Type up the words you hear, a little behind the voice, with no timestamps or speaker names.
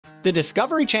The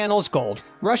Discovery Channel's Gold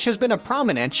Rush has been a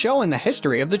prominent show in the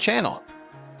history of the channel.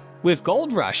 With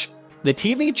Gold Rush, the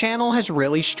TV channel has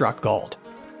really struck gold.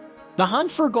 The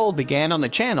hunt for gold began on the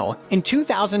channel in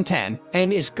 2010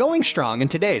 and is going strong in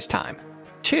today's time,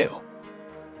 too.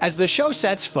 As the show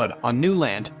sets foot on new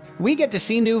land, we get to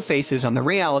see new faces on the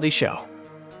reality show.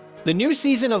 The new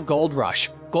season of Gold Rush,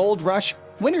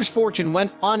 Winner's Fortune,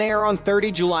 went on air on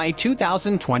 30 July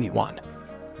 2021.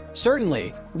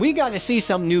 Certainly, we got to see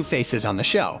some new faces on the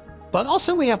show, but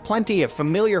also we have plenty of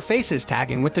familiar faces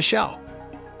tagging with the show.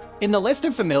 In the list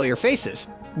of familiar faces,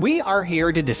 we are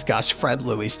here to discuss Fred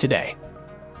Lewis today.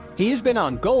 He's been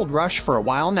on Gold Rush for a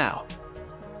while now.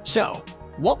 So,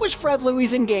 what was Fred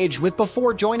Lewis engaged with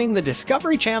before joining the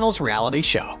Discovery Channel's reality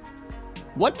show?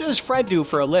 What does Fred do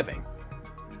for a living?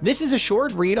 This is a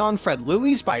short read on Fred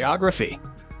Lewis' biography.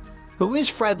 Who is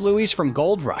Fred Lewis from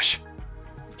Gold Rush?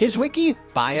 His wiki,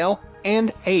 bio,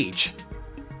 and age.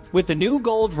 With the new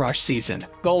Gold Rush season,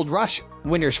 Gold Rush,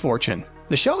 Winner's Fortune,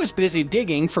 the show is busy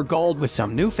digging for gold with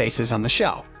some new faces on the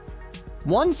show.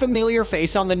 One familiar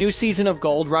face on the new season of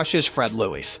Gold Rush is Fred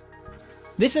Lewis.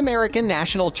 This American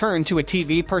national turned to a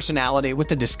TV personality with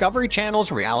the Discovery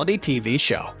Channel's reality TV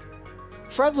show.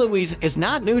 Fred Lewis is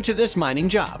not new to this mining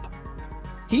job.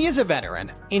 He is a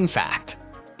veteran, in fact.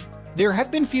 There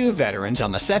have been few veterans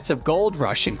on the sets of Gold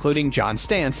Rush, including John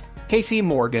Stantz, Casey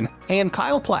Morgan, and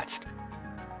Kyle Pletzt.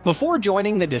 Before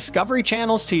joining the Discovery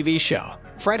Channel's TV show,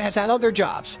 Fred has had other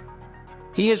jobs.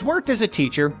 He has worked as a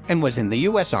teacher and was in the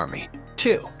U.S. Army,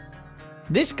 too.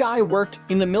 This guy worked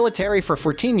in the military for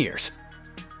 14 years.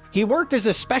 He worked as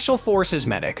a Special Forces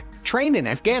medic, trained in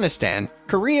Afghanistan,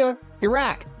 Korea,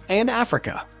 Iraq, and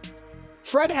Africa.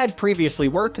 Fred had previously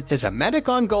worked as a medic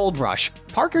on Gold Rush,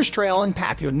 Parker's Trail, in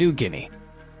Papua New Guinea.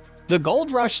 The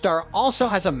Gold Rush star also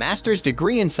has a master's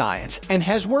degree in science and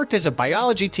has worked as a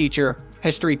biology teacher,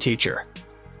 history teacher.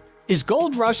 Is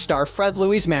Gold Rush star Fred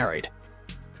Lewis married?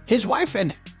 His wife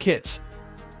and kids?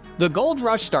 The Gold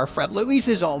Rush star Fred Lewis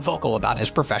is all vocal about his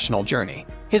professional journey,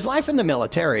 his life in the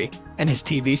military, and his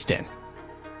TV stint.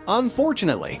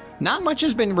 Unfortunately, not much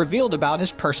has been revealed about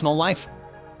his personal life.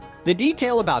 The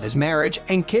detail about his marriage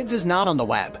and kids is not on the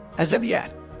web, as of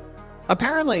yet.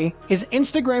 Apparently, his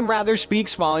Instagram rather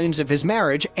speaks volumes of his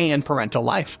marriage and parental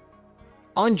life.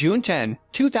 On June 10,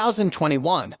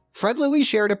 2021, Fred Lewis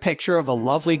shared a picture of a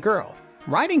lovely girl,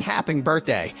 writing "Happy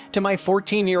birthday to my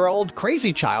 14-year-old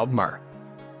crazy child Mur."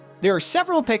 There are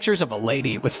several pictures of a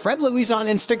lady with Fred Lewis on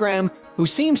Instagram who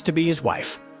seems to be his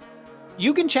wife.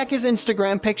 You can check his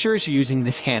Instagram pictures using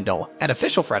this handle at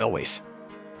 @officialfredlewis.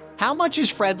 How much is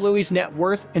Fred Lewis' net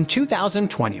worth in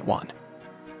 2021?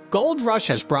 Gold Rush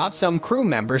has brought some crew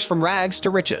members from rags to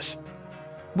riches.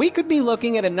 We could be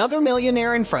looking at another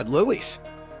millionaire in Fred Lewis.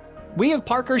 We have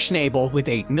Parker Schnabel with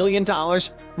 $8 million,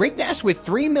 Rick Ness with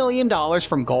 $3 million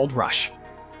from Gold Rush.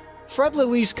 Fred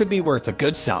Lewis could be worth a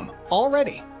good sum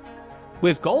already.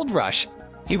 With Gold Rush,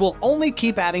 he will only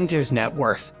keep adding to his net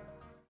worth.